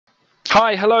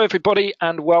Hi, hello everybody,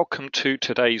 and welcome to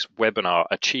today's webinar,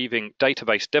 Achieving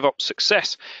Database DevOps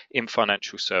Success in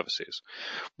Financial Services.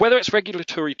 Whether it's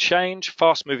regulatory change,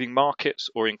 fast-moving markets,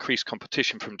 or increased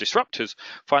competition from disruptors,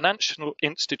 financial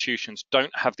institutions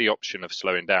don't have the option of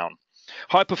slowing down.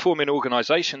 High-performing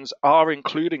organizations are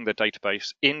including the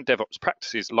database in DevOps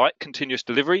practices like continuous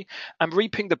delivery and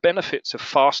reaping the benefits of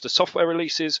faster software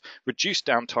releases, reduced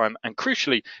downtime, and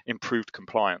crucially, improved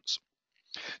compliance.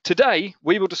 Today,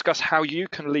 we will discuss how you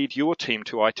can lead your team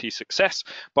to IT success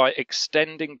by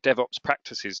extending DevOps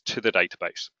practices to the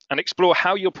database and explore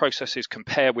how your processes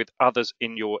compare with others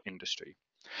in your industry.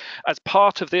 As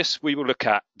part of this, we will look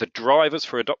at the drivers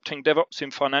for adopting DevOps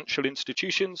in financial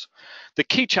institutions, the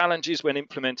key challenges when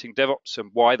implementing DevOps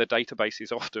and why the database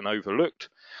is often overlooked,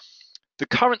 the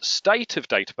current state of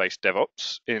database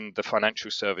DevOps in the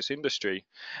financial service industry,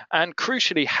 and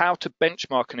crucially, how to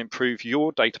benchmark and improve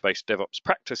your database DevOps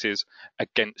practices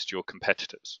against your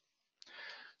competitors.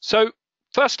 So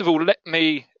first of all, let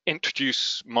me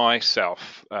introduce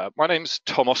myself. My name's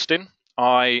Tom Austin.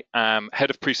 I am Head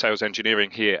of Pre-Sales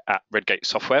Engineering here at Redgate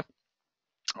Software.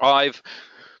 I've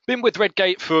been with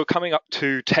Redgate for coming up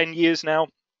to 10 years now.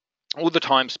 All the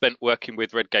time spent working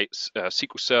with Redgate's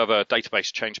SQL Server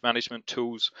database change management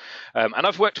tools. And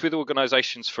I've worked with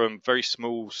organizations from very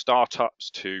small startups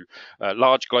to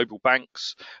large global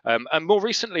banks. And more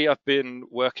recently, I've been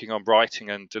working on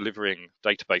writing and delivering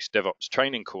database DevOps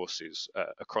training courses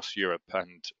across Europe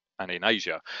and in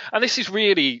Asia. And this is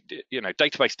really,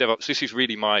 database DevOps, this is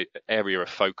really my area of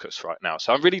focus right now.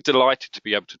 So I'm really delighted to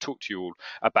be able to talk to you all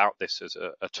about this as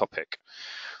a topic.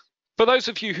 For those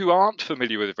of you who aren't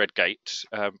familiar with Redgate,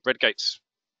 Redgate's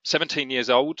 17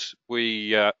 years old.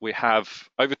 We have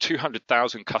over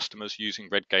 200,000 customers using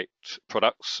Redgate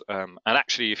products. And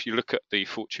actually, if you look at the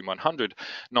Fortune 100,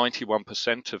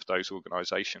 91% of those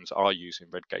organizations are using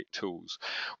Redgate tools.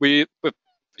 We're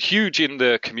huge in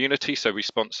the community, so we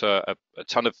sponsor a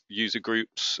ton of user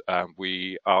groups.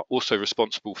 We are also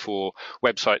responsible for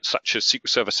websites such as SQL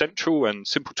Server Central and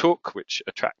SimpleTalk, which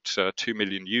attract 2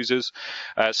 million users.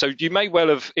 So you may well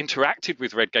have interacted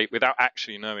with Redgate without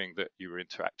actually knowing that you were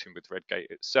interacting with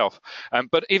Redgate itself.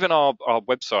 But even our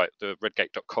website, the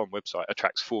redgate.com website,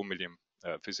 attracts 4 million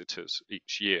visitors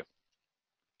each year.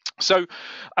 So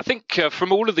I think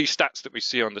from all of these stats that we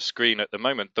see on the screen at the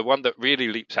moment, the one that really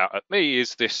leaps out at me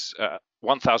is this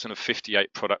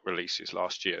 1,058 product releases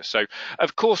last year. So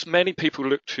of course, many people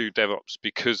look to DevOps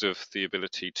because of the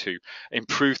ability to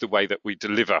improve the way that we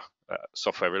deliver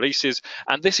software releases.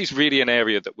 And this is really an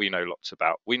area that we know lots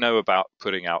about. We know about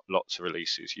putting out lots of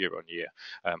releases year on year,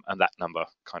 and that number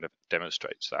kind of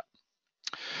demonstrates that.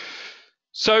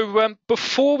 So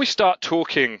before we start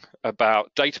talking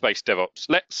about database DevOps,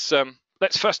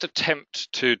 let's first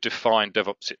attempt to define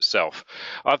DevOps itself.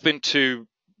 I've been to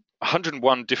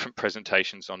 101 different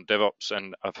presentations on DevOps,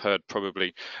 and I've heard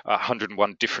probably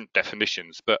 101 different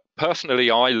definitions. But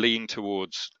personally, I lean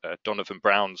towards Donovan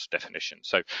Brown's definition.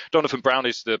 So Donovan Brown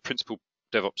is the principal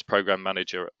DevOps program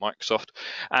manager at Microsoft.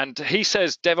 And he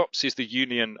says DevOps is the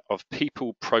union of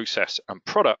people, process, and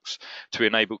products to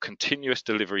enable continuous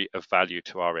delivery of value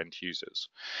to our end users.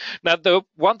 Now, the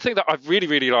one thing that I really,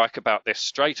 really like about this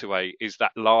straight away is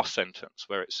that last sentence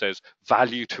where it says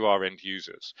value to our end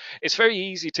users. It's very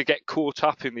easy to get caught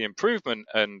up in the improvement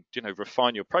and,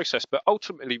 refine your process. But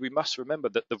ultimately, we must remember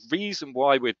that the reason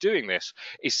why we're doing this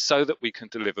is so that we can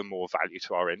deliver more value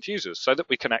to our end users, so that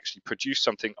we can actually produce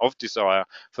something of desire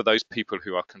for those people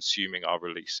who are consuming our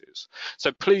releases.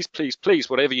 So please, please, please,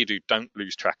 whatever you do, don't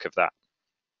lose track of that.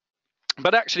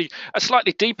 But actually, a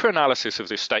slightly deeper analysis of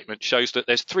this statement shows that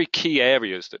there's three key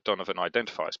areas that Donovan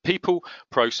identifies: people,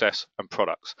 process, and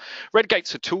products.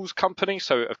 Redgate's a tools company,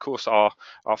 so of course our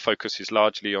focus is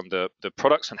largely on the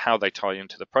products and how they tie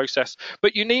into the process.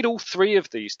 But you need all three of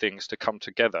these things to come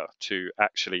together to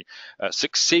actually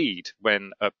succeed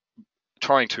when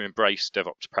trying to embrace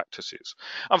DevOps practices.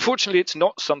 Unfortunately, it's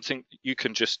not something you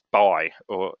can just buy,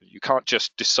 or you can't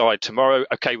just decide tomorrow,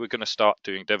 okay, we're going to start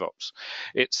doing DevOps.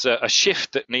 It's a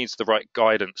shift that needs the right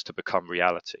guidance to become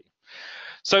reality.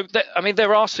 So,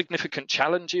 there are significant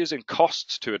challenges and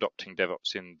costs to adopting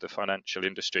DevOps in the financial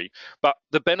industry, but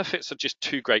the benefits are just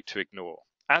too great to ignore,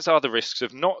 as are the risks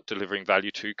of not delivering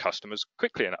value to customers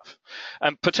quickly enough,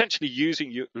 and potentially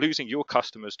losing your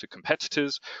customers to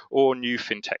competitors or new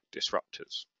fintech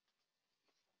disruptors.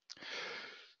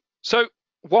 So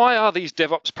Why are these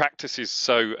DevOps practices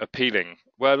so appealing?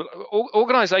 Well,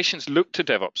 organizations look to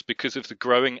DevOps because of the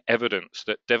growing evidence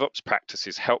that DevOps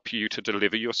practices help you to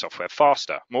deliver your software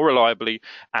faster, more reliably,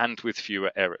 and with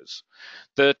fewer errors.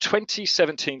 The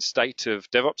 2017 State of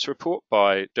DevOps report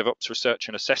by DevOps Research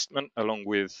and Assessment, along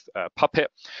with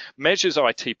Puppet, measures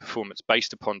IT performance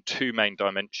based upon two main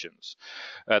dimensions.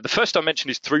 The first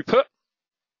dimension is throughput.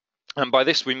 And by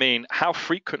this, we mean how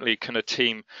frequently can a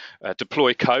team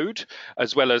deploy code,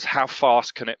 as well as how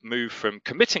fast can it move from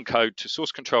committing code to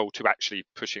source control to actually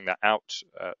pushing that out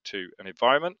to an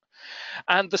environment.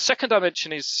 And the second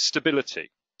dimension is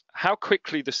stability, how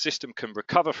quickly the system can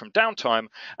recover from downtime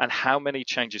and how many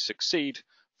changes succeed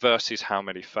versus how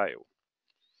many fail.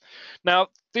 Now,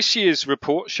 this year's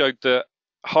report showed that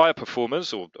higher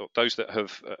performers, or those that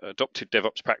have adopted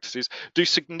DevOps practices, do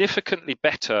significantly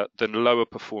better than lower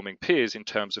performing peers in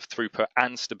terms of throughput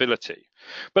and stability.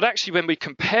 But actually, when we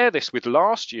compare this with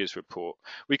last year's report,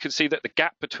 we can see that the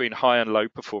gap between high and low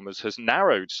performers has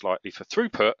narrowed slightly for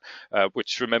throughput,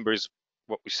 which, remember, is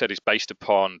what we said is based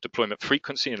upon deployment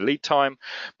frequency and lead time,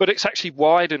 but it's actually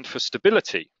widened for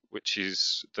stability, which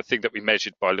is the thing that we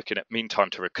measured by looking at mean time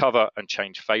to recover and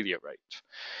change failure rate.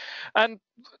 And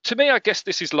to me, I guess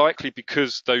this is likely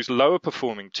because those lower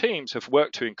performing teams have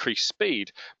worked to increase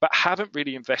speed, but haven't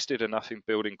really invested enough in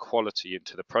building quality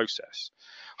into the process.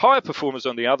 Higher performers,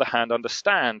 on the other hand,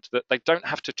 understand that they don't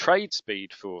have to trade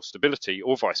speed for stability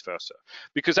or vice versa,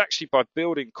 because actually by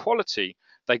building quality,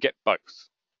 they get both.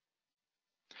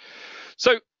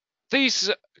 So these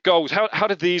goals, how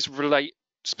do these relate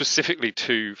specifically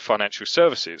to financial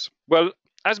services? Well,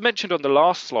 as mentioned on the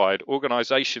last slide,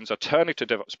 organizations are turning to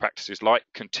DevOps practices like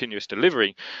continuous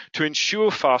delivery to ensure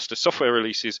faster software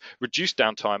releases, reduce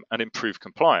downtime, and improve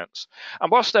compliance.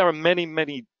 And whilst there are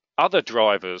many other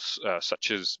drivers,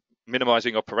 such as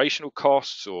minimizing operational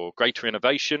costs or greater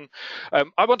innovation,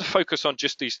 I want to focus on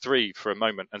just these three for a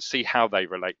moment and see how they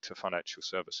relate to financial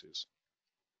services.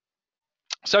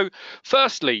 So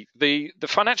firstly, the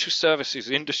financial services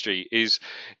industry is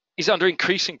under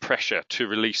increasing pressure to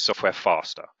release software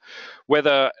faster,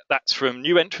 whether that's from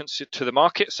new entrants to the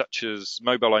market, such as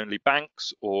mobile-only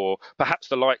banks, or perhaps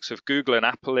the likes of Google and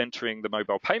Apple entering the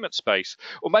mobile payment space,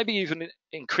 or maybe even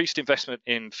increased investment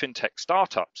in fintech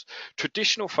startups.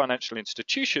 Traditional financial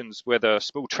institutions, whether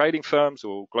small trading firms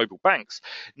or global banks,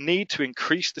 need to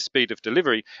increase the speed of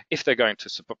delivery if they're going to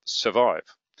survive.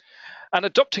 And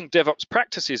adopting DevOps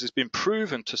practices has been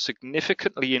proven to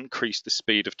significantly increase the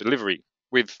speed of delivery,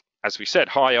 with, as we said,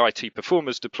 high IT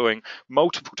performers deploying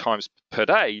multiple times per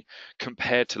day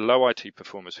compared to low IT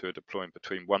performers who are deploying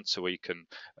between once a week and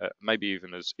maybe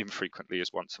even as infrequently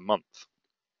as once a month.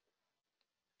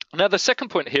 Now, the second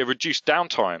point here, reduced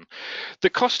downtime. The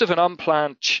cost of an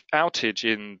unplanned outage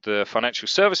in the financial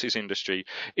services industry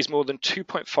is more than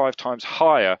 2.5 times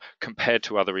higher compared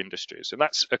to other industries, and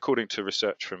that's according to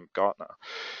research from Gartner.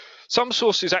 Some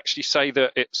sources actually say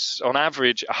that it's on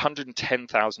average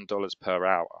 $110,000 per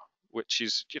hour, which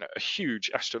is, a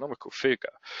huge astronomical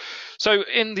figure. So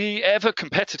in the ever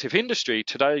competitive industry,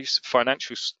 today's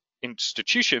financial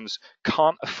institutions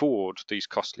can't afford these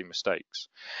costly mistakes.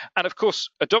 And of course,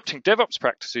 adopting DevOps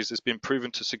practices has been proven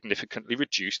to significantly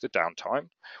reduce the downtime.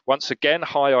 Once again,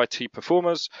 high IT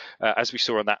performers, as we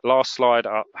saw on that last slide,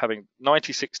 are having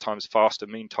 96 times faster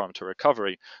mean time to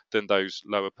recovery than those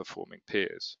lower performing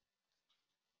peers.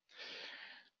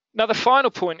 Now, the final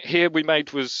point here we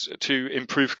made was to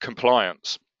improve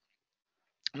compliance.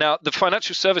 Now, the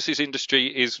financial services industry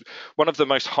is one of the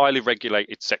most highly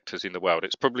regulated sectors in the world.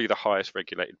 It's probably the highest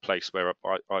regulated place where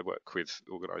I work with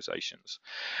organizations.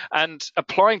 And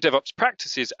applying DevOps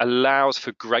practices allows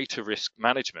for greater risk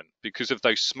management because of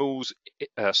those small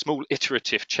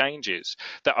iterative changes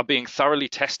that are being thoroughly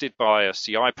tested by a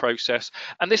CI process.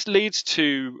 And this leads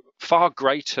to far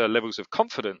greater levels of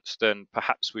confidence than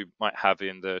perhaps we might have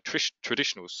in the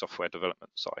traditional software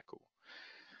development cycle.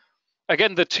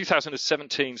 Again, the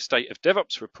 2017 State of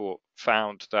DevOps report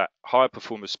found that higher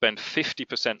performers spend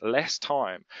 50% less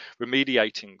time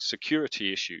remediating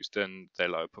security issues than their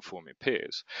lower performing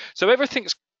peers. So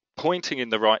everything's pointing in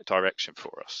the right direction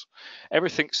for us.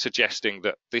 Everything's suggesting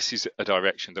that this is a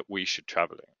direction that we should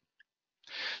travel in.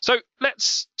 So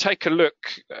let's take a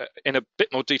look in a bit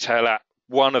more detail at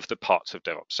one of the parts of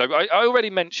DevOps. So I already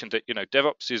mentioned that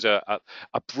DevOps is a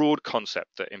broad concept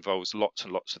that involves lots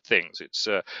and lots of things. It's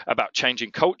about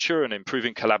changing culture and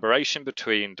improving collaboration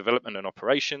between development and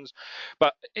operations,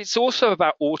 but it's also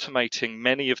about automating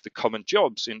many of the common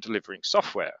jobs in delivering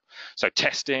software. So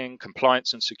testing,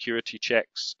 compliance and security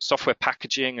checks, software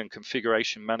packaging and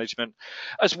configuration management,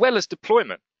 as well as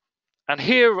deployment. And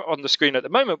here on the screen at the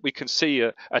moment, we can see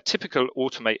a typical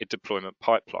automated deployment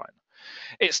pipeline.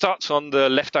 It starts on the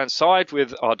left-hand side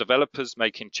with our developers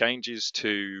making changes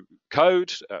to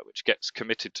code, which gets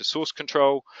committed to source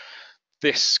control.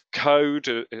 This code,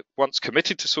 once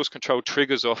committed to source control,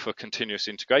 triggers off a continuous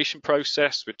integration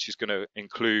process, which is going to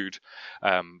include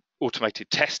automated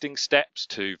testing steps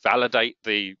to validate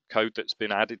the code that's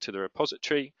been added to the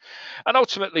repository. And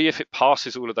ultimately, if it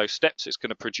passes all of those steps, it's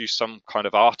going to produce some kind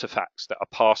of artifacts that are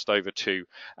passed over to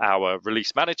our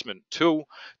release management tool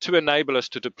to enable us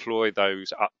to deploy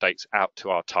those updates out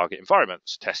to our target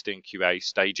environments, testing, QA,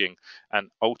 staging, and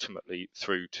ultimately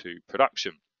through to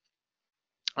production.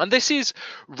 And this is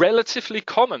relatively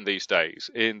common these days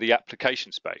in the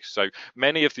application space. So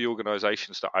many of the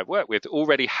organizations that I work with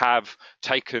already have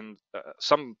taken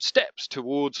some steps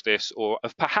towards this, or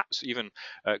have perhaps even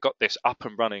got this up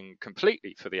and running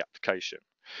completely for the application.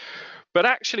 But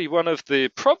actually, one of the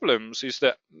problems is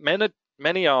that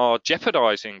many are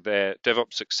jeopardizing their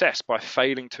DevOps success by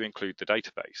failing to include the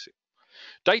database.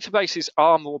 Databases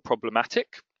are more problematic.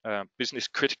 Business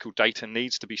critical data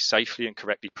needs to be safely and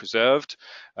correctly preserved.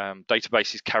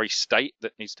 Databases carry state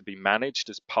that needs to be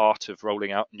managed as part of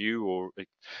rolling out new or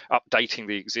updating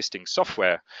the existing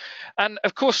software. And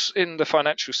of course, in the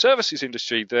financial services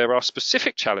industry, there are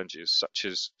specific challenges such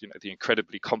as the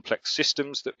incredibly complex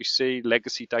systems that we see,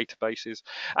 legacy databases,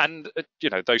 and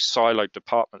those siloed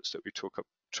departments that we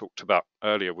talked about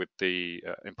earlier with the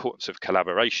importance of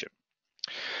collaboration.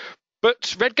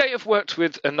 But Redgate have worked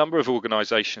with a number of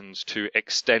organizations to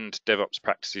extend DevOps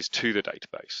practices to the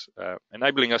database,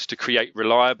 enabling us to create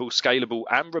reliable, scalable,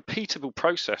 and repeatable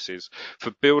processes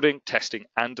for building, testing,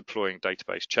 and deploying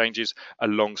database changes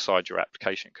alongside your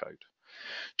application code.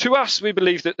 To us, we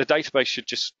believe that the database should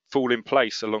just fall in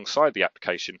place alongside the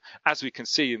application, as we can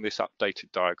see in this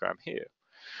updated diagram here.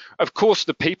 Of course,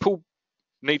 the people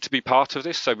need to be part of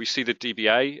this, so we see the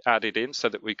DBA added in so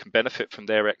that we can benefit from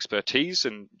their expertise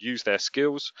and use their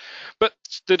skills. But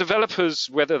the developers,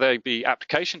 whether they be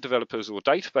application developers or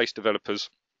database developers,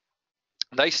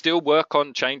 they still work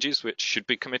on changes which should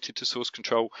be committed to source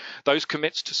control. Those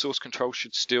commits to source control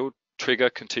should still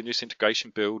trigger continuous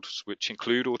integration builds, which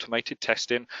include automated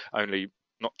testing, only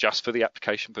not just for the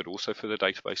application, but also for the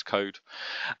database code.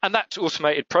 And that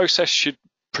automated process should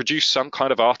produce some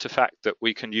kind of artifact that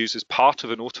we can use as part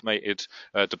of an automated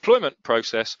deployment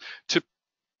process to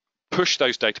push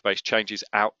those database changes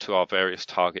out to our various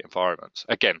target environments,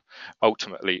 again,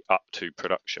 ultimately up to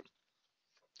production.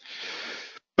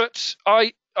 But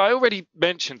I already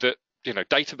mentioned that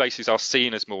databases are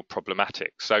seen as more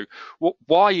problematic. So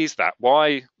why is that?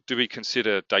 Why do we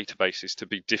consider databases to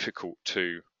be difficult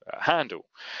to handle?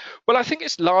 Well, I think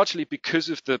it's largely because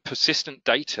of the persistent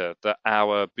data that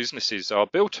our businesses are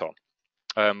built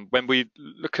on. When we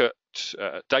look at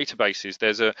databases,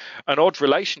 there's an odd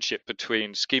relationship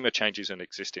between schema changes and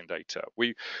existing data.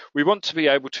 We want to be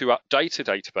able to update a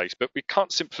database, but we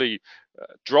can't simply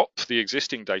drop the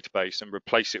existing database and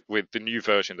replace it with the new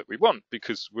version that we want,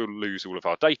 because we'll lose all of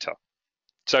our data.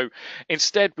 So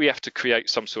instead, we have to create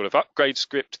some sort of upgrade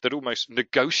script that almost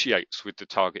negotiates with the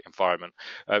target environment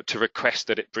to request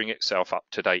that it bring itself up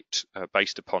to date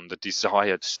based upon the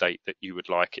desired state that you would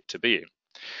like it to be in.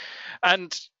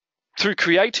 And through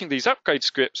creating these upgrade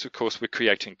scripts, of course, we're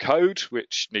creating code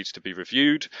which needs to be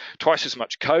reviewed. Twice as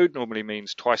much code normally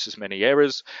means twice as many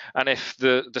errors. And if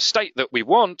the state that we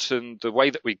want and the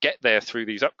way that we get there through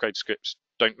these upgrade scripts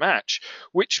don't match,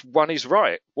 which one is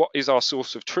right? What is our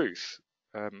source of truth?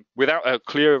 Without a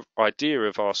clear idea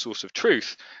of our source of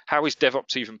truth, how is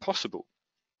DevOps even possible?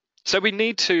 So we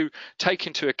need to take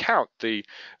into account the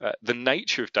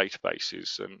nature of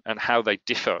databases and how they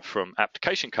differ from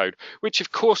application code, which of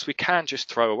course we can just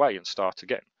throw away and start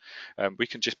again. We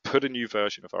can just put a new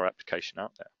version of our application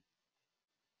out there.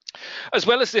 As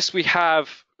well as this, we have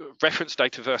reference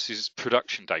data versus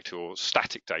production data, or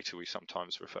static data, we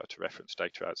sometimes refer to reference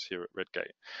data as here at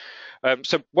Redgate.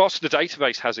 So whilst the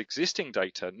database has existing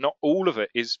data, not all of it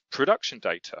is production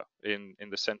data in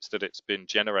the sense that it's been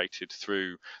generated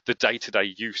through the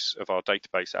day-to-day use of our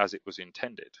database as it was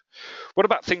intended. What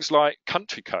about things like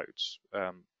country codes?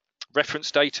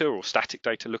 Reference data or static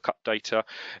data, lookup data,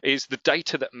 is the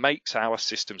data that makes our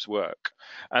systems work.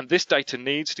 And this data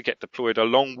needs to get deployed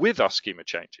along with our schema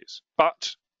changes.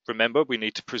 But remember, we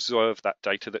need to preserve that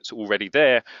data that's already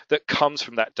there that comes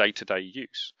from that day-to-day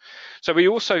use. So we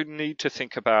also need to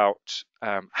think about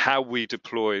how we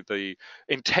deploy the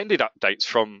intended updates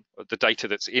from the data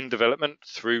that's in development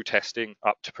through testing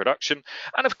up to production.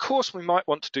 And of course, we might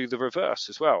want to do the reverse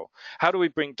as well. How do we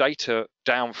bring data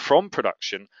down from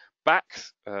production back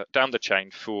down the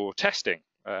chain for testing?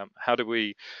 How do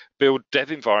we build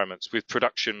dev environments with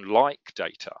production-like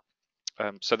data?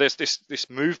 So there's this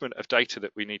movement of data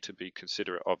that we need to be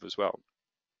considerate of as well.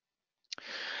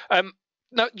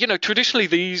 Now, traditionally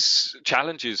these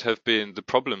challenges have been the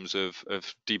problems of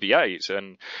DBAs,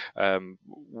 and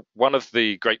one of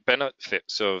the great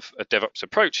benefits of a DevOps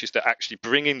approach is that actually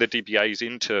bringing the DBAs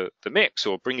into the mix,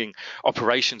 or bringing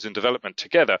operations and development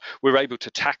together, we're able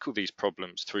to tackle these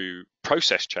problems through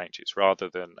process changes rather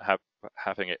than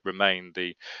having it remain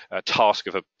the task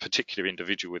of a particular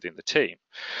individual within the team.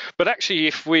 But actually,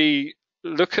 if we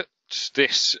look at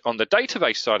this on the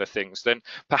database side of things, then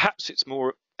perhaps it's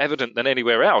more evident than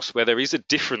anywhere else where there is a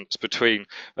difference between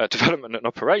development and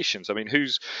operations. I mean,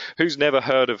 who's never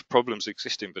heard of problems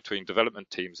existing between development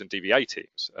teams and DBA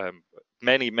teams?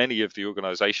 Many of the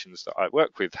organizations that I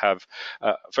work with have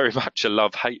very much a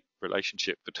love-hate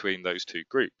relationship between those two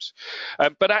groups.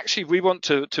 But actually, we want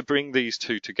to bring these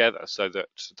two together so that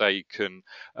they can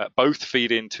both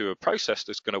feed into a process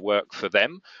that's going to work for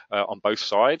them on both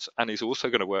sides, and is also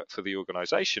going to work for the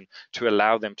organization to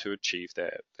allow them to achieve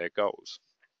their goals.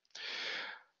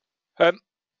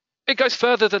 It goes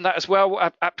further than that as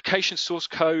well. Application source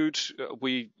code,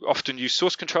 we often use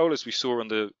source control, as we saw on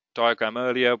the diagram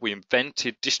earlier. We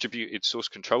invented distributed source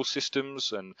control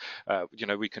systems, and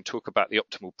we can talk about the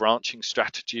optimal branching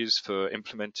strategies for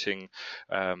implementing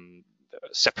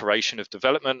separation of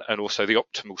development, and also the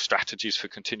optimal strategies for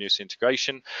continuous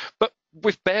integration. But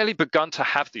we've barely begun to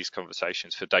have these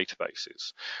conversations for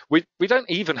databases. We don't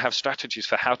even have strategies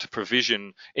for how to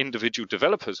provision individual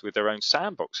developers with their own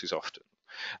sandboxes often.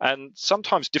 And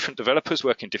sometimes different developers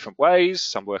work in different ways,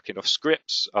 some working off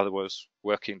scripts, others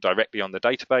working directly on the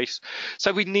database.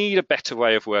 So we need a better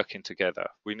way of working together.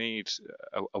 We need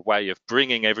a way of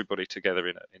bringing everybody together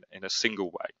in a single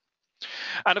way.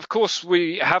 And of course,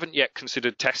 we haven't yet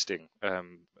considered testing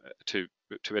to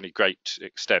any great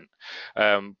extent.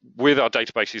 With our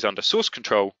databases under source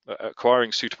control,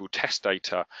 acquiring suitable test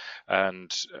data and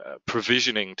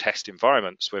provisioning test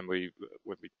environments when we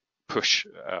push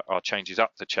our changes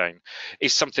up the chain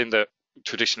is something that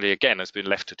traditionally, again, has been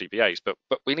left to DBAs, but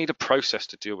we need a process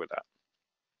to deal with that.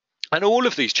 And all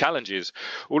of these challenges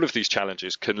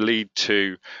can lead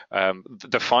to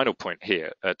the final point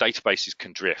here: databases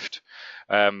can drift.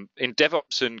 In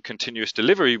DevOps and continuous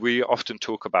delivery, we often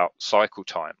talk about cycle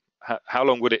time. How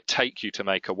long would it take you to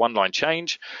make a one-line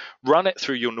change, run it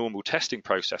through your normal testing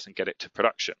process, and get it to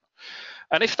production?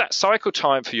 And if that cycle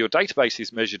time for your database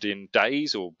is measured in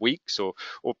days or weeks or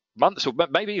months or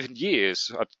maybe even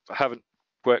years, I haven't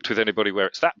worked with anybody where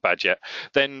it's that bad yet,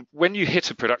 then when you hit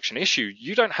a production issue,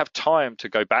 you don't have time to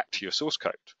go back to your source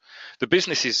code. The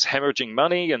business is hemorrhaging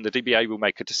money, and the DBA will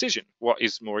make a decision. What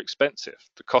is more expensive,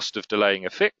 the cost of delaying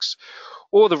a fix,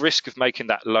 or the risk of making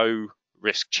that low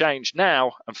risk change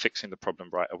now and fixing the problem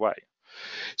right away?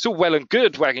 It's all well and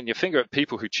good wagging your finger at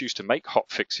people who choose to make hot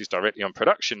fixes directly on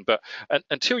production, but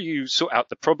until you sort out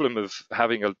the problem of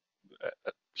having a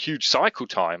huge cycle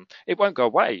time, it won't go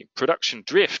away. Production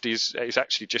drift is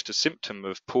actually just a symptom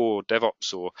of poor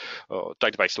DevOps or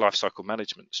database lifecycle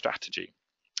management strategy.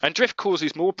 And drift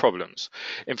causes more problems.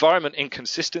 Environment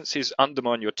inconsistencies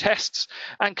undermine your tests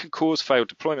and can cause failed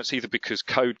deployments, either because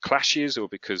code clashes or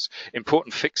because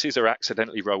important fixes are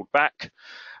accidentally rolled back.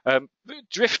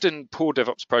 Drift and poor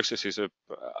DevOps processes are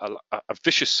a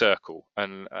vicious circle,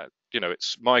 and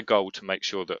it's my goal to make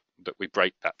sure that we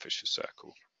break that vicious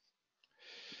circle.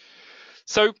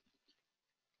 So,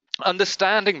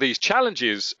 understanding these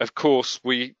challenges, of course,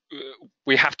 we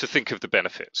have to think of the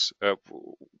benefits.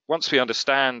 Once we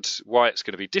understand why it's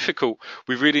going to be difficult,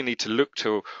 we really need to look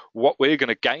to what we're going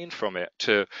to gain from it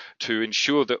to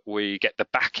ensure that we get the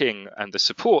backing and the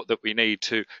support that we need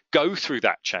to go through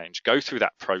that change, go through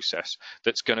that process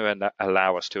that's going to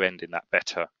allow us to end in that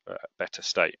better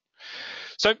state.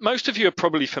 So most of you are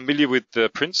probably familiar with the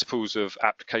principles of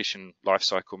application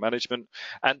lifecycle management,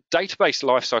 and database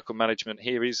lifecycle management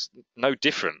here is no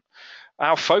different.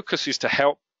 Our focus is to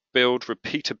help build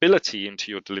repeatability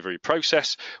into your delivery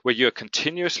process, where you're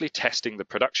continuously testing the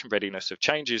production readiness of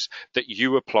changes that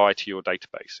you apply to your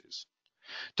databases.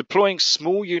 Deploying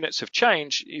small units of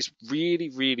change is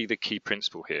really the key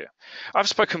principle here. I've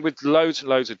spoken with loads and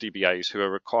loads of DBAs who are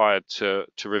required to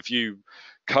review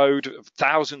code of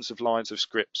thousands of lines of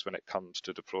scripts when it comes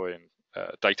to deploying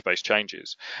database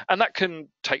changes, and that can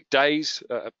take days.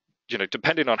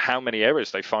 Depending on how many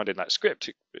errors they find in that script,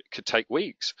 it could take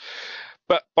weeks.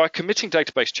 But by committing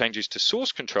database changes to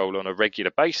source control on a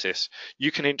regular basis,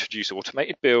 you can introduce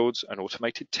automated builds and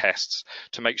automated tests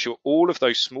to make sure all of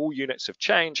those small units of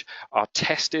change are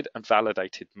tested and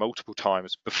validated multiple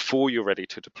times before you're ready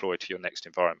to deploy to your next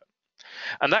environment.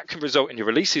 And that can result in your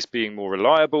releases being more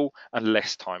reliable and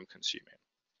less time consuming.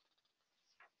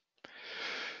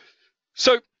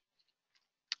 So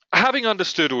having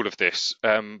understood all of this,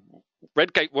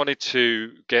 Redgate wanted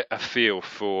to get a feel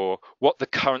for what the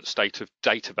current state of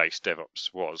database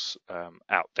DevOps was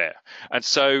out there. And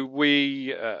so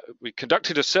we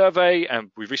conducted a survey,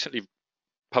 and we recently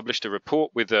published a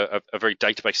report with a very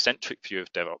database-centric view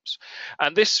of DevOps.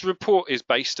 And this report is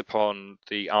based upon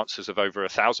the answers of over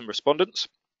 1,000 respondents.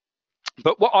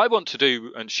 But what I want to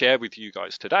do and share with you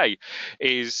guys today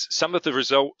is some of the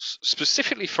results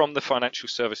specifically from the financial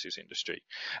services industry.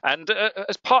 And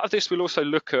as part of this, we'll also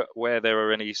look at where there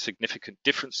are any significant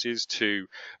differences to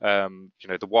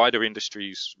the wider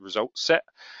industry's result set.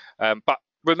 But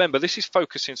remember, this is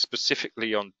focusing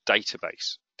specifically on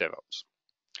database DevOps.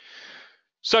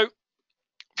 So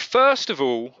first of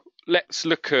all, let's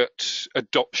look at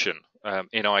adoption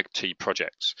in IT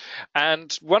projects.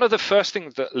 And one of the first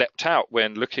things that leapt out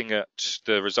when looking at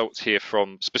the results here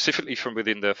specifically from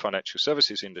within the financial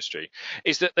services industry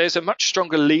is that there's a much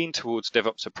stronger lean towards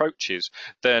DevOps approaches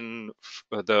than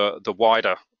the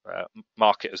wider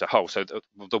market as a whole, so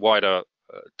the wider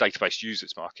database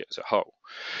users market as a whole.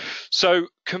 So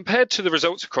compared to the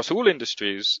results across all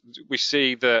industries, we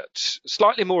see that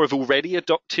slightly more have already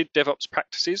adopted DevOps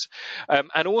practices,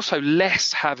 and also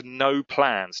less have no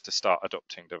plans to start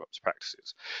adopting DevOps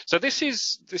practices. So this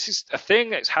is a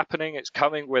thing, it's happening, it's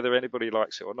coming, whether anybody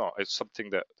likes it or not. It's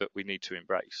something that we need to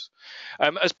embrace.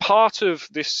 As part of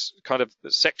this kind of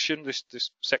section,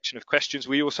 this section of questions,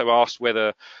 we also asked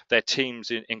whether their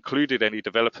teams included any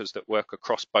developers that work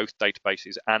across both databases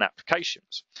and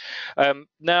applications.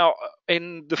 Now,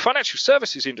 in the financial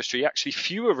services industry, actually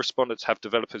fewer respondents have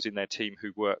developers in their team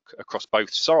who work across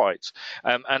both sides.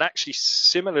 And actually,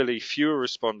 similarly, fewer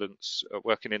respondents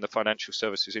working in the financial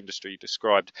services industry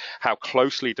described how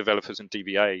closely developers and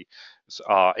DBA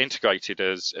are integrated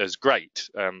as great.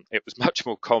 It was much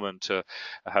more common to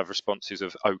have responses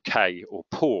of okay or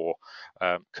poor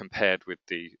compared with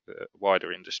the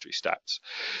wider industry stats.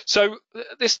 So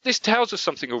this tells us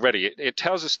something already. It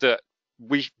tells us that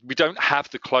we don't have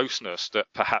the closeness that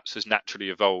perhaps has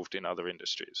naturally evolved in other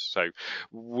industries. So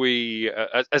we,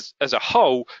 as a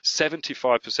whole,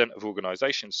 75% of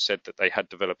organizations said that they had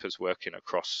developers working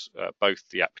across both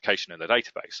the application and the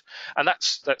database. And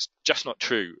that's just not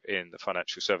true in the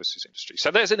financial services industry.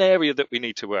 So there's an area that we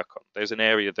need to work on. There's an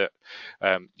area that,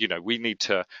 we need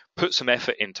to put some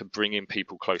effort into bringing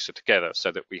people closer together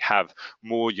so that we have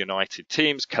more united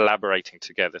teams collaborating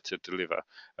together to deliver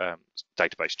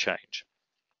database change.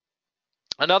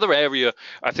 Another area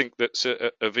I think that's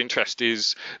of interest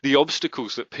is the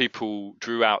obstacles that people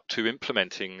drew out to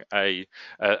implementing a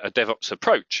DevOps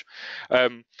approach.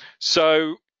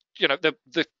 So,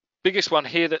 the biggest one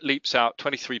here that leaps out,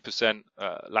 23%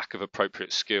 lack of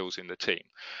appropriate skills in the team.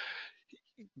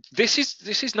 This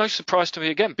is no surprise to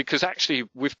me again, because actually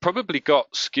we've probably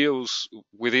got skills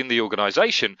within the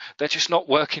organization. They're just not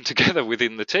working together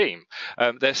within the team.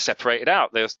 They're separated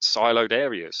out. They're siloed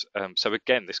areas. So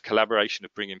again, this collaboration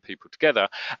of bringing people together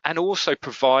and also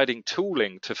providing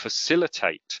tooling to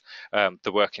facilitate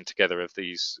the working together of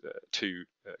these two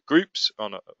groups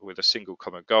with a single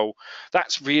common goal.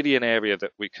 That's really an area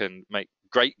that we can make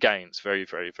great gains very,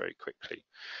 very, very quickly.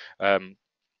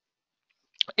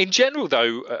 In general,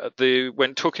 though,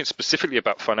 when talking specifically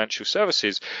about financial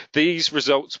services, these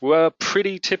results were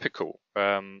pretty typical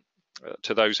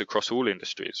to those across all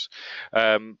industries.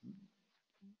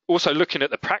 Also, looking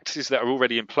at the practices that are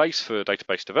already in place for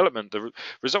database development, the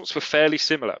results were fairly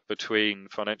similar between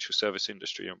financial service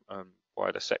industry and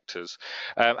wider sectors.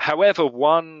 However,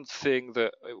 one thing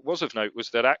that was of note was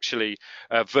that actually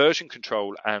version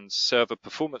control and server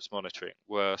performance monitoring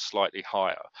were slightly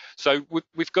higher. So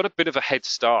we've got a bit of a head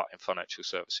start in financial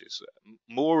services.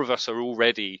 More of us are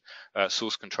already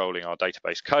source controlling our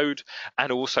database code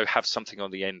and also have something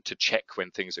on the end to check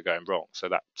when things are going wrong. So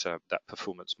that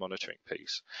performance monitoring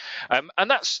piece.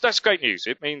 And that's great news.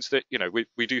 It means that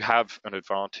we do have an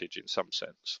advantage in some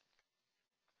sense.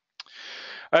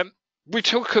 We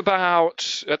talk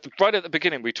about, right at the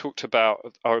beginning, we talked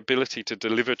about our ability to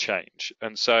deliver change.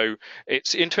 And so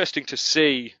it's interesting to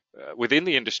see within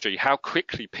the industry how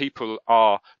quickly people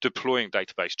are deploying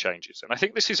database changes. And I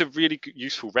think this is a really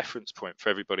useful reference point for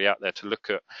everybody out there to look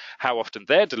at how often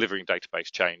they're delivering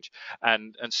database change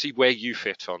and see where you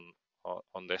fit on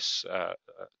this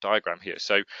diagram here.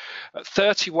 So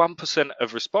 31%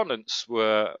 of respondents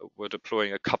were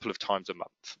deploying a couple of times a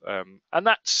month. And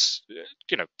that's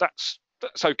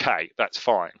that's okay, that's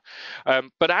fine.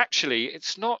 But actually,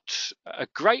 it's not a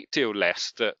great deal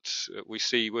less that we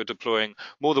see we're deploying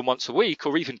more than once a week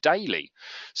or even daily.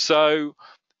 So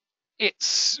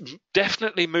it's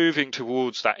definitely moving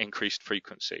towards that increased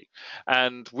frequency.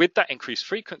 And with that increased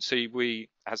frequency, we,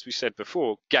 as we said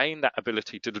before, gain that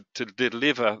ability to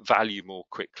deliver value more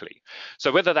quickly.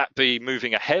 So whether that be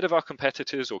moving ahead of our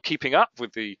competitors or keeping up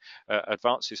with the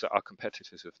advances that our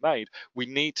competitors have made, we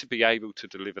need to be able to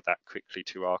deliver that quickly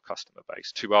to our customer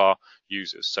base, to our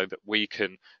users, so that we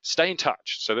can stay in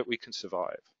touch, so that we can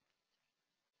survive.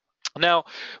 Now,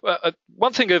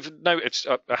 one thing I've noticed,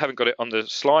 I haven't got it on the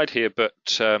slide here, but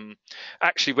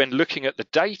actually when looking at the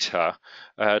data,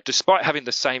 despite having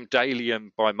the same daily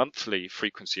and bi-monthly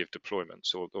frequency of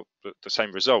deployments or the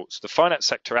same results, the finance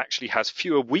sector actually has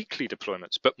fewer weekly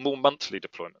deployments, but more monthly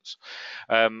deployments.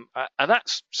 And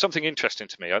that's something interesting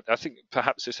to me. I think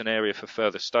perhaps it's an area for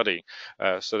further study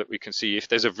so that we can see if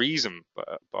there's a reason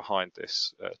behind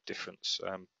this difference.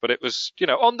 But it was,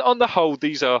 on the whole,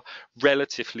 these are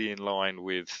relatively in line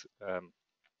with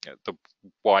the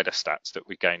wider stats that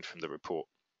we gained from the report.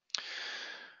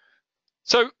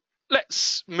 So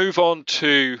let's move on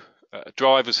to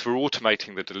drivers for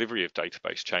automating the delivery of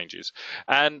database changes.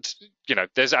 And,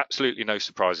 there's absolutely no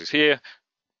surprises here.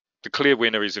 The clear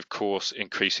winner is, of course,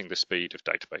 increasing the speed of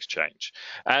database change.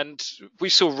 And we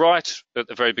saw right at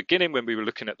the very beginning when we were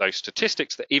looking at those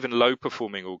statistics that even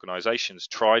low-performing organizations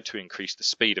tried to increase the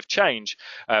speed of change,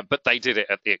 but they did it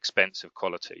at the expense of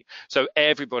quality. So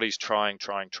everybody's trying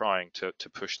to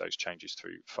push those changes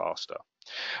through faster.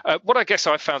 What I guess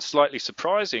I found slightly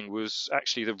surprising was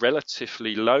actually the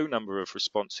relatively low number of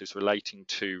responses relating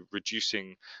to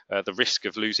reducing the risk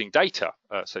of losing data,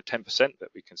 so 10% that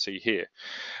we can see here.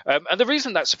 And the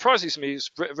reason that surprises me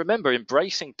is, remember,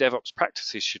 embracing DevOps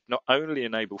practices should not only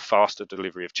enable faster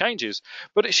delivery of changes,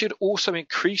 but it should also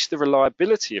increase the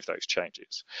reliability of those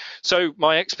changes. So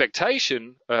my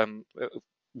expectation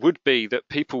would be that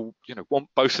people, want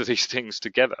both of these things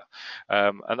together,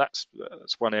 and that's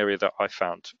one area that I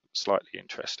found slightly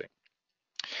interesting.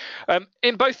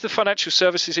 In both the financial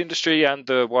services industry and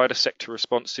the wider sector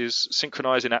responses,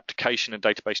 synchronizing application and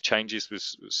database changes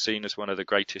was seen as one of the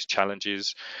greatest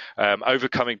challenges.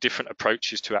 Overcoming different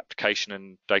approaches to application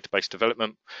and database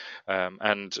development,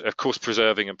 and of course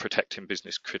preserving and protecting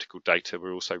business critical data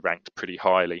were also ranked pretty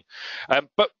highly.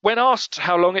 But when asked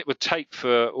how long it would take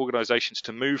for organizations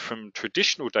to move from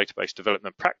traditional database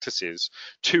development practices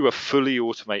to a fully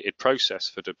automated process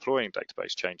for deploying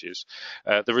database changes,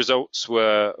 the results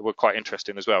were quite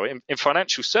interesting as well. In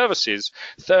financial services,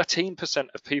 13%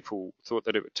 of people thought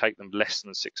that it would take them less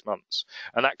than 6 months,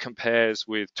 and that compares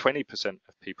with 20%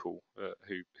 of people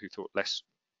who thought less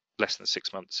than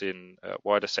 6 months in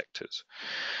wider sectors.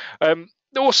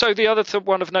 Also, the other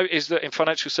one of note is that in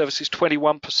financial services,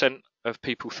 21% of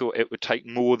people thought it would take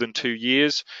more than 2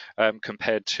 years,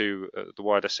 compared to the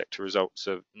wider sector results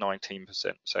of 19%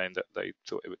 saying that they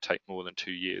thought it would take more than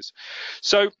 2 years.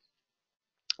 So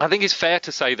I think it's fair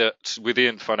to say that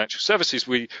within financial services,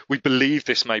 we believe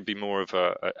this may be more of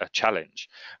a challenge.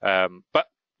 But,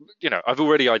 I've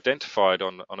already identified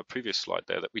on a previous slide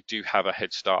there that we do have a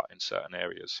head start in certain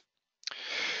areas.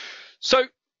 So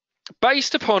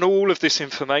based upon all of this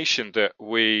information that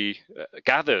we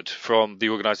gathered from the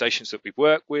organizations that we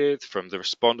work with, from the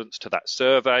respondents to that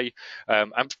survey,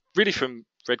 and really from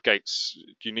Redgate's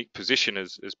unique position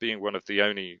as being one of the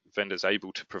only vendors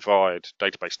able to provide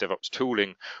database DevOps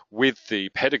tooling with the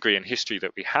pedigree and history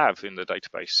that we have in the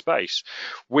database space,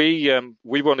 we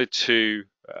wanted to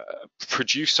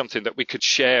produce something that we could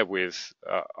share with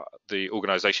the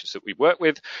organizations that we work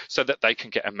with so that they can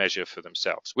get a measure for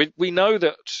themselves. We know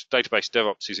that database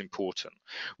DevOps is important.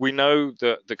 We know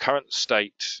that the current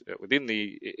state within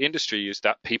the industry is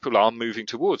that people are moving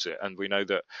towards it, and we know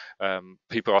that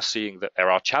people are seeing that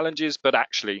there are challenges, but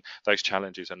actually those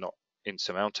challenges are not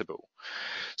insurmountable.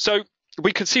 So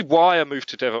we can see why a move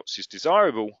to DevOps is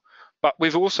desirable, but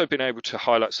we've also been able to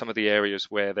highlight some of the areas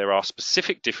where there are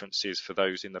specific differences for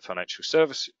those in the financial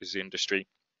services industry,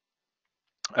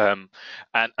 and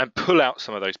pull out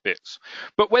some of those bits.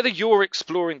 But whether you're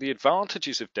exploring the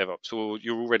advantages of DevOps or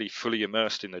you're already fully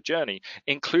immersed in the journey,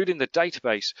 including the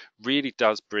database really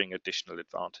does bring additional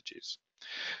advantages.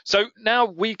 So now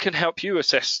we can help you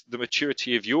assess the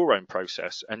maturity of your own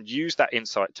process and use that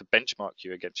insight to benchmark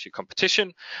you against your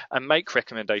competition and make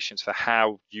recommendations for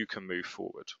how you can move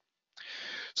forward.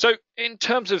 So in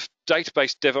terms of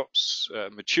database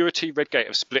DevOps maturity, Redgate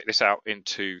have split this out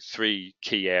into 3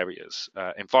 key areas: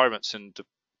 environments and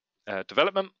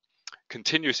development,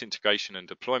 continuous integration and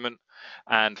deployment,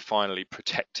 and finally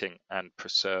protecting and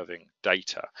preserving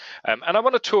data. And I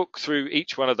want to talk through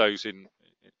each one of those in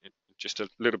just a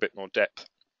little bit more depth.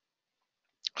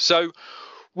 So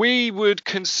we would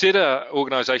consider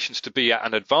organizations to be at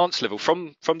an advanced level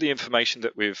from the information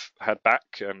that we've had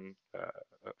back and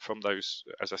from those,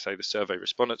 as I say, the survey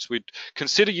respondents. We'd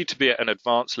consider you to be at an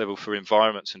advanced level for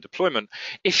environments and deployment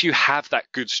if you have that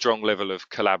good, strong level of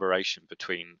collaboration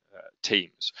between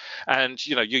teams, and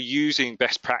you're using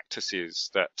best practices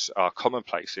that are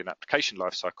commonplace in application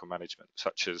lifecycle management,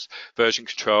 such as version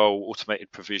control,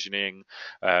 automated provisioning,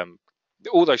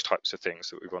 all those types of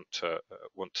things that we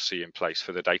want to see in place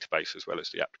for the database as well as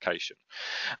the application.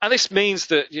 And this means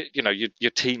that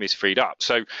your team is freed up.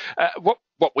 So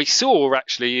what we saw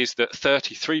actually is that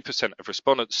 33% of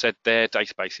respondents said their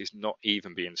database is not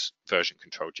even being version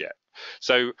controlled yet.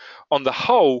 So on the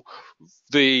whole,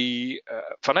 the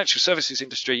financial services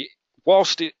industry,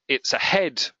 whilst it's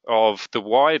ahead of the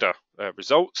wider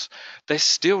results, there's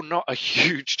still not a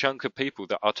huge chunk of people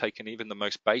that are taking even the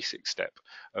most basic step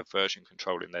of version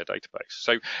control in their database.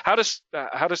 So how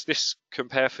does this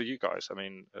compare for you guys? I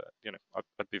mean,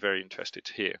 I'd be very interested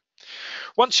to hear.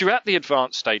 Once you're at the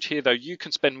advanced stage here, though, you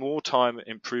can spend more time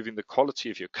improving the quality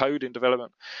of your code in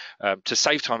development to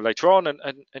save time later on,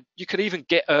 and you could even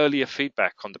get earlier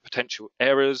feedback on the potential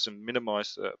errors and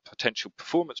minimize the potential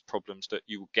performance problems that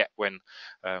you will get when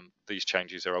these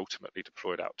changes are ultimately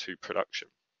deployed out to production.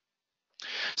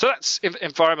 So that's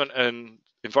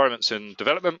environments and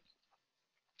development.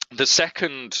 The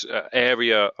second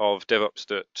area of DevOps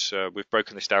that we've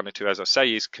broken this down into, as I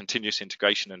say, is continuous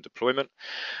integration and deployment.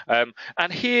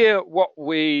 And here, what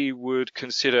we would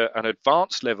consider an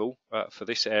advanced level for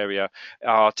this area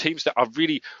are teams that are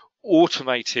really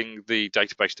automating the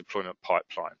database deployment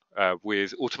pipeline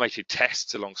with automated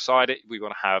tests alongside it. We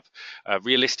want to have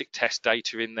realistic test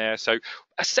data in there. So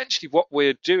essentially what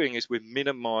we're doing is we're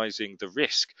minimizing the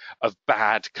risk of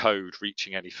bad code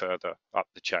reaching any further up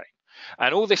the chain.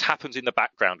 And all this happens in the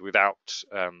background without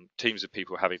teams of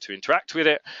people having to interact with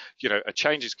it. A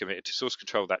change is committed to source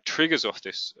control that triggers off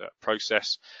this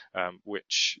process,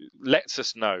 which lets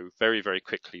us know very, very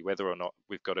quickly whether or not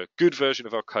we've got a good version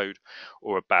of our code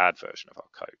or a bad version of our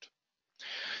code.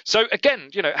 So again,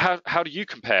 how do you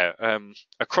compare?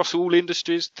 Across all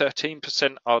industries,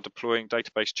 13% are deploying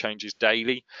database changes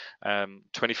daily.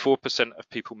 24% of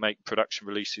people make production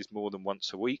releases more than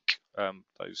once a week.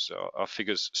 Those are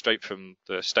figures straight from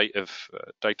the State of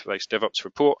Database DevOps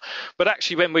report. But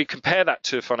actually, when we compare that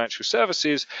to financial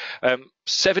services,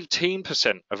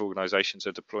 17% of organizations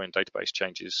are deploying database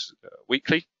changes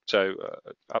weekly, so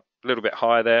up a little bit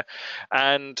higher there,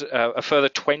 and a further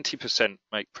 20%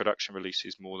 make production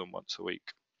releases more than once a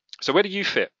week. So where do you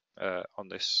fit on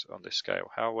this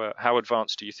scale? How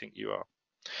advanced do you think you are?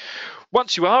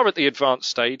 Once you are at the advanced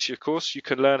stage, of course, you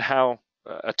can learn how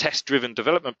a test-driven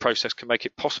development process can make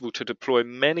it possible to deploy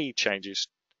many changes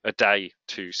a day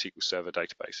to SQL Server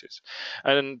databases.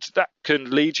 And that can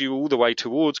lead you all the way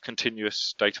towards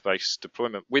continuous database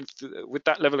deployment with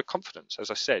that level of confidence.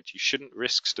 As I said, you shouldn't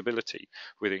risk stability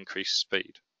with increased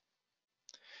speed.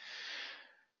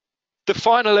 The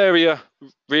final area,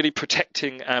 really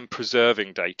protecting and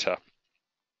preserving data.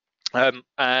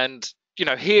 And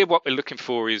here what we're looking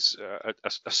for is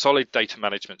a solid data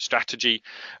management strategy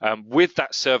with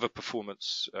that server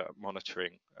performance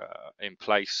monitoring in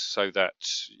place, so that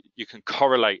you can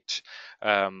correlate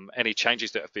any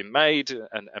changes that have been made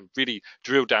and really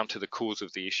drill down to the cause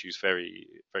of the issues very,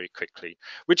 very quickly,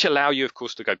 which allow you, of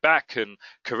course, to go back and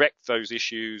correct those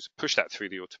issues, push that through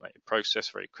the automated process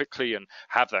very quickly, and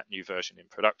have that new version in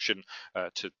production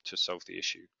to solve the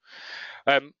issue.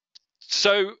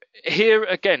 So here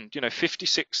again,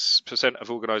 56% of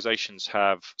organizations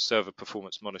have server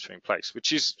performance monitoring in place,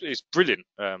 which is brilliant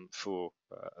for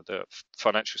the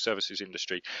financial services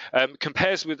industry.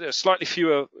 Compares with slightly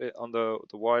fewer on the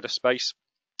wider space.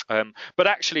 But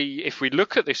actually, if we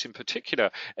look at this in particular,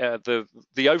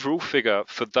 the overall figure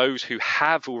for those who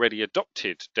have already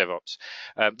adopted DevOps,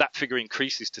 that figure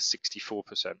increases to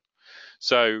 64%.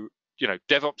 So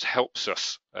DevOps helps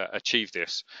us achieve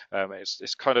this.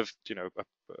 It's kind of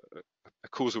a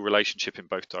causal relationship in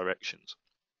both directions.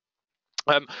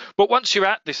 But once you're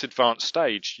at this advanced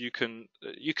stage, you can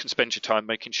spend your time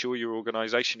making sure your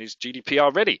organization is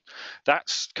GDPR ready.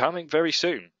 That's coming very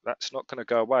soon. That's not going to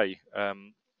go away.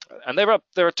 And there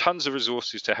are tons of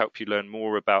resources to help you learn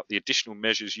more about the additional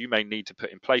measures you may need to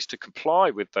put in place to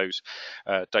comply with those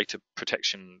data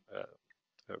protection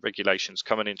regulations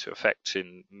coming into effect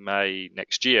in May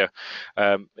next year,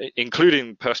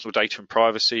 including personal data and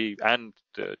privacy and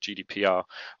the GDPR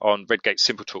on Redgate's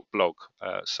Simple Talk blog.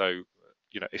 So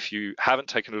if you haven't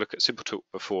taken a look at Simple Talk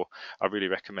before, I really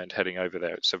recommend heading over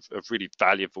there. It's a really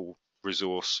valuable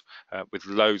resource with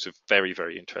loads of very,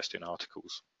 very interesting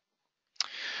articles.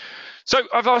 So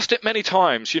I've asked it many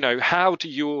times, how do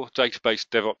your database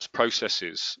DevOps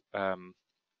processes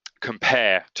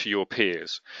compare to your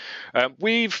peers?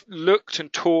 We've looked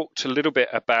and talked a little bit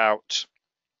about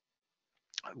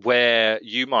where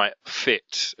you might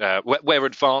fit, where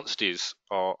advanced is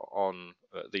on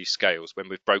these scales when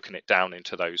we've broken it down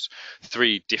into those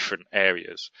 3 different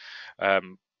areas.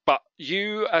 But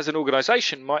you as an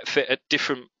organization might fit at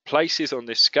different places on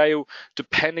this scale,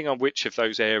 depending on which of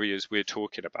those areas we're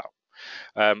talking about.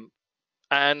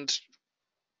 And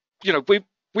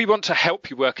we want to help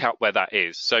you work out where that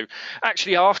is. So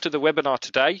actually, after the webinar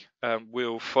today,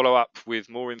 we'll follow up with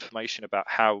more information about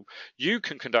how you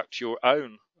can conduct your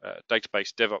own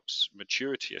database DevOps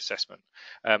maturity assessment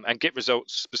and get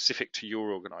results specific to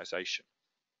your organization.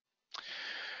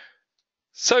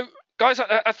 So guys,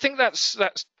 I think that's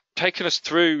taken us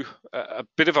through a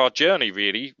bit of our journey,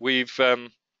 really. We've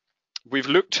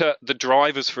looked at the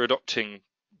drivers for adopting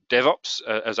DevOps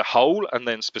as a whole, and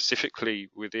then specifically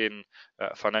within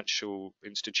financial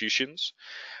institutions.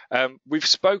 We've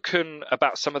spoken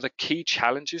about some of the key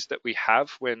challenges that we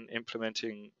have when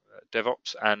implementing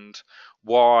DevOps and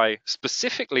why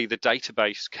specifically the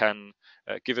database can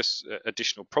give us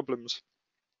additional problems.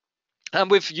 And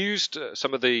we've used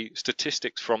some of the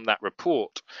statistics from that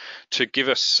report to give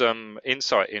us some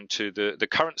insight into the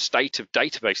current state of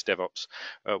database DevOps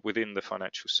within the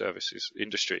financial services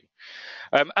industry.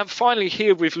 And finally,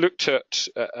 here we've looked at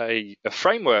a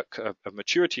framework, a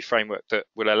maturity framework that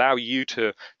will allow you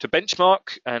to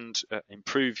benchmark and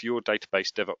improve your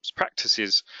database DevOps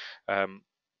practices and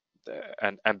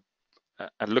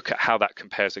look at how that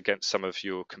compares against some of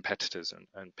your competitors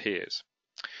and peers.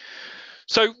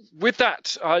 So with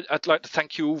that, I'd like to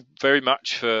thank you all very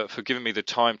much for giving me the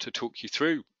time to talk you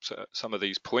through some of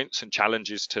these points and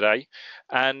challenges today.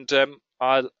 And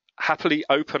I'll happily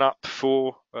open up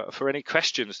for any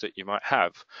questions that you might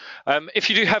have. If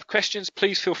you do have questions,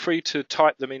 please feel free to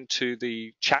type them into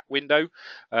the chat window.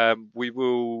 We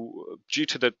will, due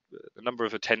to the number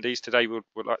of attendees today, we'll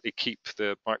likely keep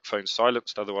the microphone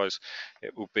silenced. Otherwise,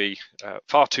 it will be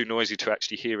far too noisy to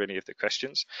actually hear any of the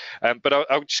questions. But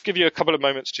I'll just give you a couple of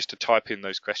moments just to type in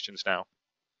those questions now.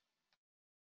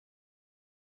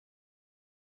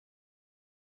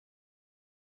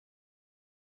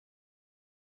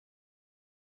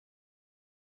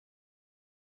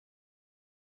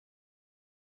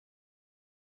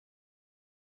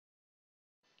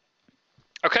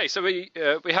 Okay, so we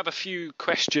have a few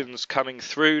questions coming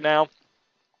through now.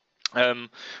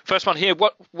 First one here: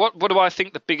 what do I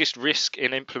think the biggest risk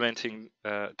in implementing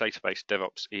database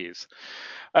DevOps is?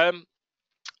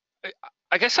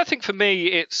 I guess I think for me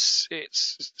it's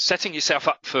setting yourself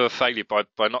up for failure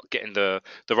by not getting the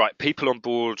right people on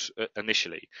board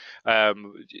initially.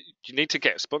 You need to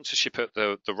get sponsorship at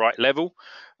the right level,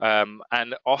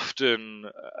 and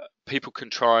often people can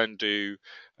try and do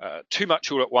too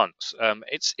much all at once.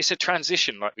 It's a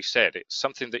transition, like we said. It's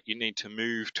something that you need to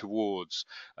move towards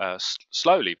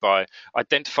slowly by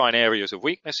identifying areas of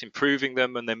weakness, improving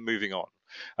them, and then moving on.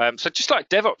 So just like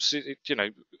DevOps,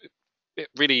 it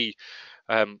really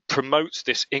promotes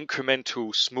this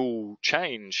incremental small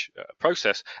change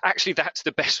process. Actually, that's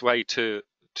the best way to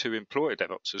employ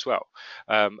DevOps as well.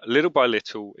 Little by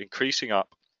little, increasing up.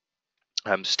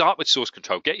 Start with source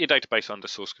control. Get your database under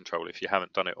source control if you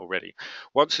haven't done it already.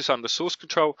 Once it's under source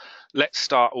control, let's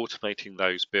start automating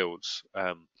those builds.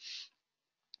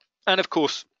 And of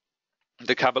course,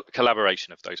 the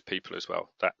collaboration of those people as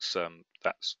well. That's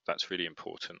really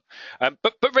important.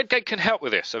 But Redgate can help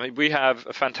with this. I mean, we have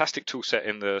a fantastic tool set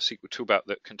in the SQL Toolbelt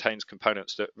that contains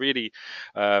components that really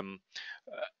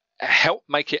help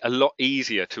make it a lot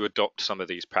easier to adopt some of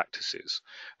these practices.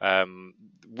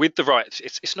 With the right,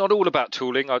 it's not all about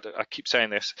tooling. I keep saying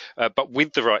this, but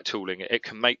with the right tooling, it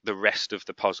can make the rest of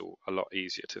the puzzle a lot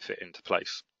easier to fit into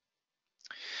place.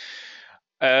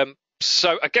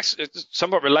 So I guess it's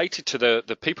somewhat related to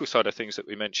the people side of things that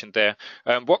we mentioned there.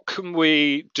 What can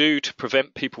we do to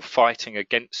prevent people fighting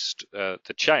against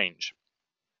the change?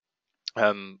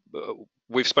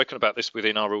 We've spoken about this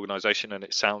within our organization, and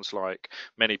it sounds like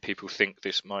many people think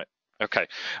this might. Okay,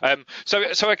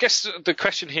 so I guess the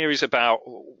question here is about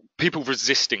people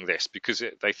resisting this because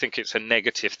they think it's a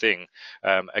negative thing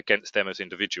against them as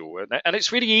individual. And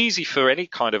it's really easy for any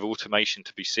kind of automation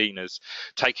to be seen as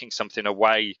taking something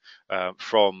away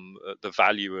from the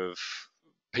value of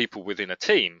people within a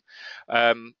team.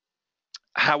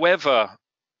 However,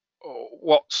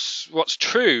 what's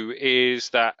true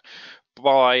is that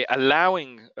by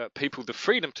allowing people the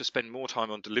freedom to spend more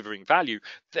time on delivering value,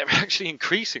 they're actually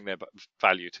increasing their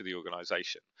value to the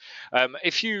organization.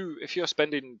 If you're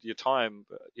spending your time,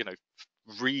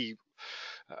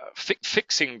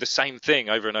 fixing the same thing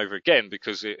over and over again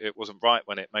because it wasn't right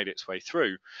when it made its way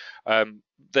through,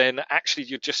 then actually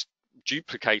you're just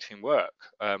duplicating work.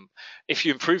 If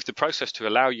you improve the process to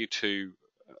allow you to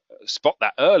spot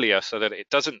that earlier so that it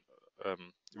doesn't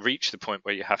reach the point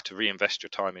where you have to reinvest your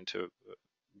time into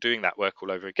doing that work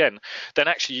all over again, then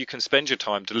actually you can spend your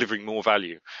time delivering more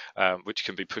value, which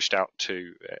can be pushed out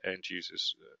to end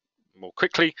users more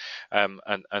quickly, and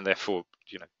therefore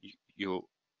you're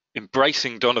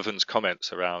embracing Donovan's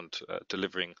comments around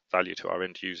delivering value to our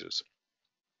end users.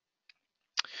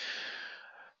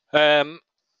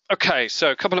 Okay,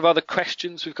 so a couple of other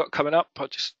questions we've got coming up. I'll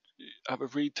just have a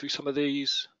read through some of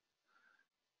these.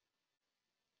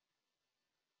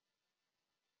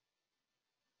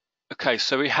 Okay,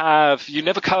 so we have, you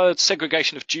never covered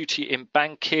segregation of duty in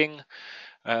banking.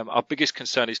 Our biggest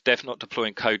concern is dev not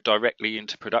deploying code directly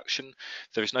into production.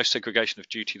 If there is no segregation of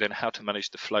duty, then how to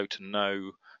manage the flow to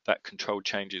know that control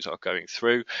changes are going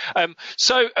through.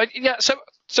 So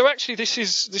actually this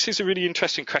is a really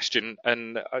interesting question,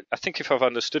 and I think if I've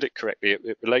understood it correctly,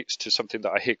 it relates to something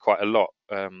that I hear quite a lot.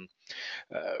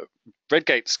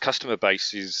 Redgate's customer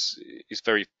base is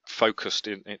very focused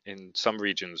in some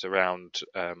regions around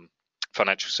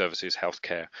financial services,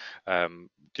 healthcare, and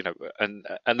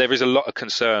there is a lot of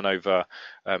concern over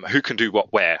who can do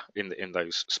what where in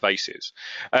those spaces.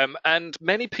 And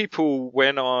many people,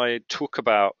 when I talk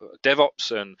about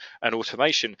DevOps and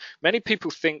automation, many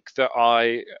people think that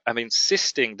I am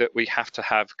insisting that we have to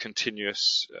have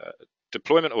continuous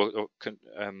deployment or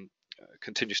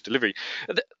continuous delivery.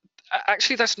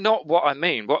 Actually, that's not what I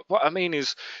mean. What I mean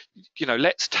is,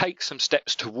 let's take some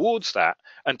steps towards that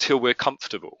until we're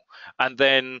comfortable, and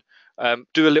then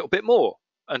do a little bit more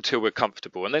until we're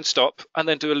comfortable, and then stop, and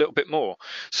then do a little bit more.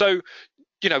 So,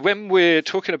 when we're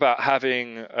talking about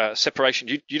having separation,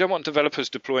 you don't want developers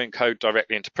deploying code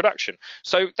directly into production.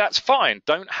 So that's fine.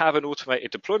 Don't have an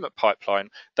automated deployment pipeline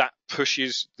that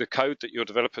pushes the code that your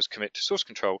developers commit to source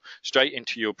control straight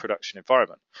into your production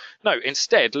environment. No,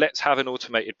 instead, let's have an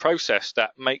automated process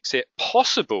that makes it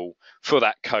possible for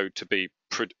that code to be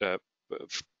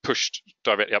pushed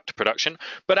directly up to production,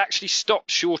 but actually stop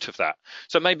short of that.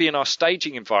 So maybe in our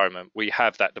staging environment, we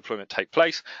have that deployment take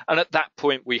place, and at that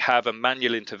point we have a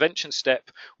manual intervention step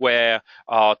where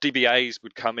our DBAs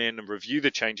would come in and review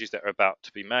the changes that are about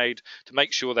to be made to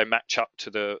make sure they match up to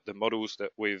the models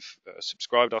that we've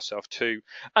subscribed ourselves to,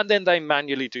 and then they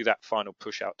manually do that final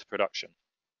push out to production.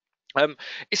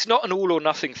 It's not an all or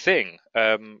nothing thing.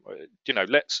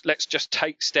 Let's just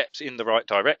take steps in the right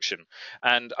direction,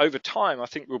 and over time I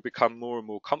think we'll become more and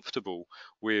more comfortable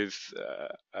with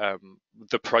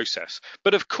the process.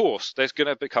 But of course there's going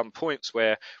to become points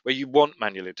where you want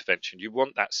manual intervention, you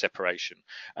want that separation,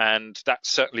 and that's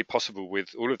certainly possible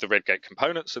with all of the Redgate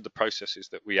components and the processes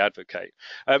that we advocate.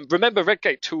 Remember,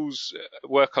 Redgate tools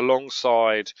work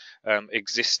alongside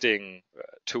existing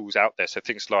tools out there, so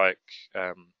things like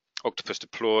Octopus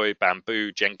Deploy,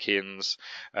 Bamboo, Jenkins,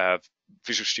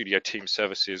 Visual Studio Team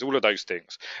Services, all of those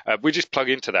things. We just plug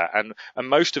into that, and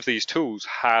most of these tools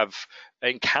have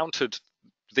encountered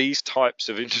these types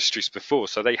of industries before,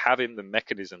 so they have in the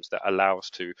mechanisms that allow us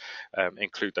to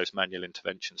include those manual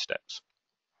intervention steps.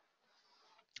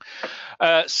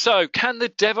 So can the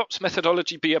DevOps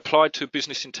methodology be applied to a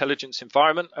business intelligence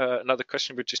environment? Another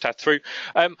question we just had through.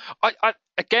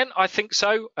 I think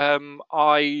so.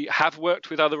 I have worked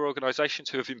with other organizations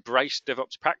who have embraced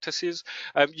DevOps practices.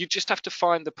 You just have to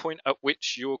find the point at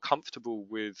which you're comfortable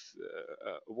with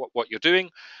what you're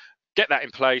doing. Get that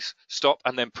in place, stop,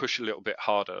 and then push a little bit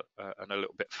harder and a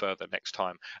little bit further next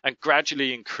time, and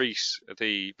gradually increase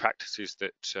the practices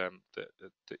that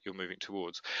you're moving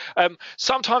towards.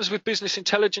 Sometimes with business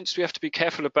intelligence, we have to be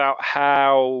careful about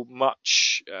how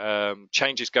much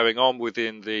change is going on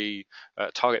within the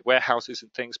target warehouses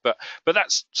and things, but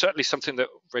that's certainly something that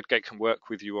Redgate can work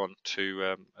with you on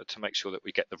to make sure that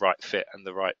we get the right fit and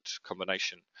the right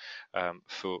combination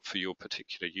for your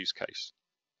particular use case.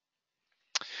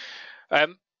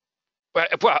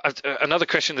 Another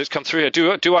question that's come through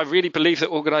here: Do I really believe that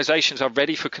organizations are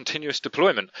ready for continuous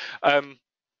deployment?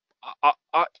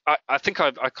 I think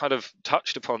I kind of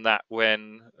touched upon that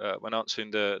when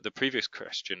answering the previous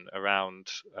question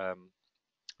around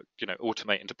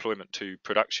automating deployment to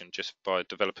production just by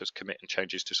developers committing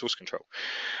changes to source control.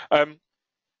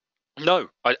 No,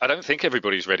 I don't think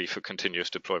everybody's ready for continuous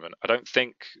deployment. I don't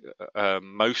think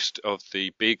most of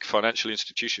the big financial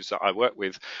institutions that I work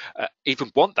with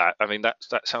even want that. I mean, that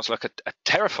sounds like a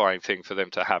terrifying thing for them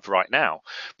to have right now.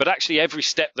 But actually, every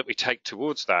step that we take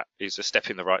towards that is a step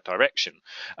in the right direction.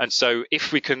 And so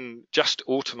if we can just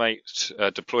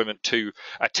automate deployment to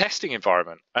a testing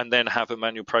environment and then have a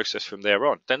manual process from there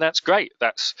on, then that's great.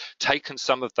 That's taken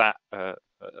some of that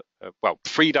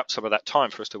freed up some of that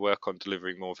time for us to work on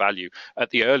delivering more value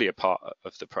at the earlier part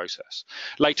of the process.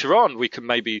 Later on, we can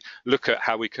maybe look at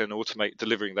how we can automate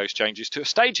delivering those changes to a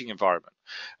staging environment.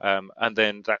 And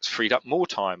then that's freed up more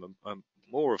time and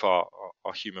more of our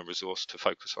human resource to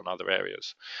focus on other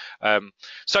areas.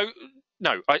 So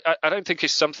no, I don't think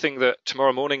it's something that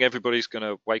tomorrow morning everybody's going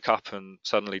to wake up and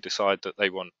suddenly decide that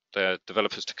they want their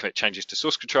developers to commit changes to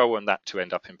source control and that to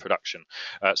end up in production.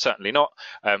 Certainly not.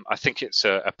 I think it's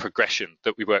a progression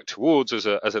that we work towards as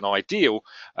an ideal,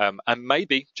 and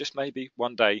maybe, just maybe,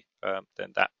 one day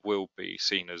then that will be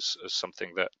seen as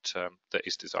something that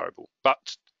is desirable.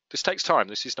 But this takes time.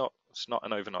 It's not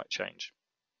an overnight change.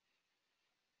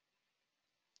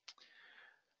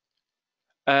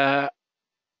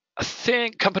 I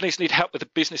think companies need help with the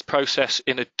business process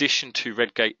in addition to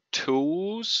Redgate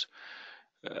tools.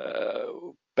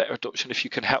 Better adoption if you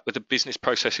can help with the business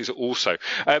processes also.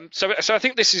 So I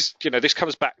think this is, this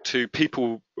comes back to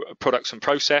people, products, and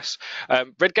process.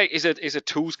 Redgate is a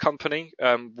tools company.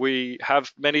 We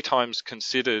have many times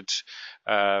considered,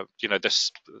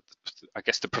 this, I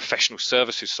guess, the professional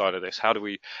services side of this. How do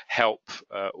we help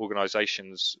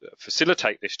organizations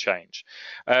facilitate this change?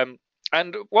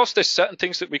 And whilst there's certain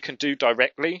things that we can do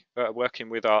directly working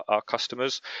with our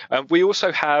customers, we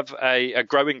also have a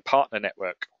growing partner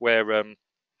network where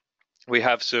we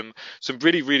have some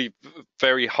really, really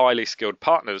very highly skilled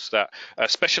partners that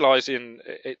specialize in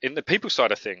the people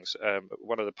side of things.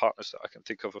 One of the partners that I can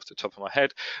think of off the top of my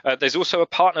head. There's also a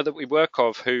partner that we work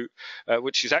of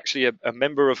which is actually a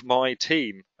member of my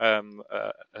team,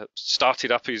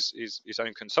 started up his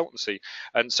own consultancy,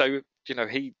 and so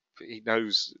he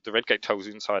knows the Redgate tools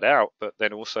inside out, but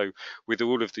then also with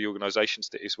all of the organizations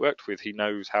that he's worked with, he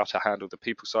knows how to handle the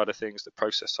people side of things, the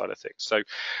process side of things.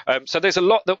 So there's a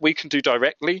lot that we can do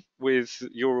directly with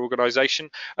your organization.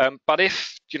 But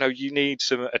if you need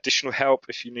some additional help,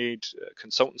 if you need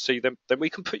consultancy, then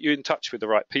we can put you in touch with the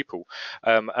right people.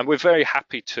 And we're very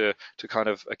happy to kind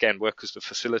of, again, work as the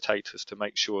facilitators to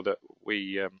make sure that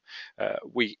we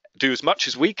do as much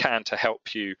as we can to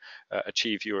help you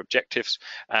achieve your objectives.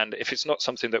 And if it's not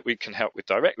something that we can help with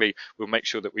directly, we'll make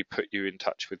sure that we put you in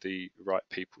touch with the right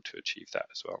people to achieve that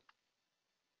as well.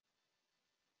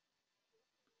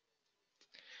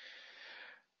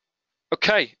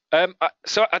 Okay,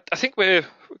 so I think we're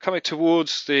coming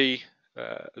towards the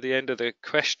end of the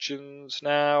questions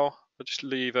now. I'll just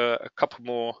leave a couple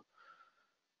more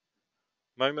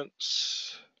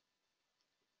moments.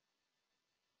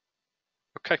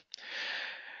 Okay.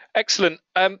 Excellent.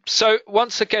 So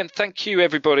once again, thank you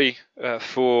everybody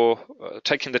for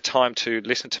taking the time to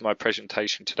listen to my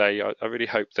presentation today. I really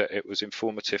hope that it was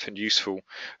informative and useful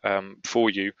for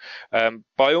you.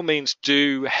 By all means,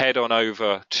 do head on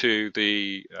over to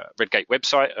the Redgate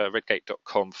website,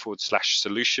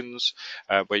 redgate.com/solutions,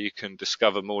 where you can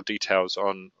discover more details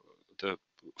on the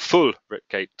full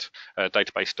Redgate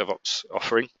Database DevOps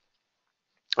offering.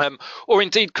 Or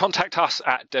indeed contact us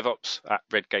at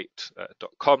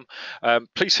devops@redgate.com.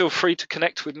 Please feel free to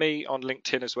connect with me on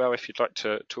LinkedIn as well if you'd like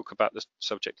to talk about the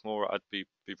subject more. I'd be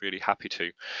really happy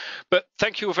to. But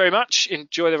thank you all very much.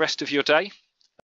 Enjoy the rest of your day.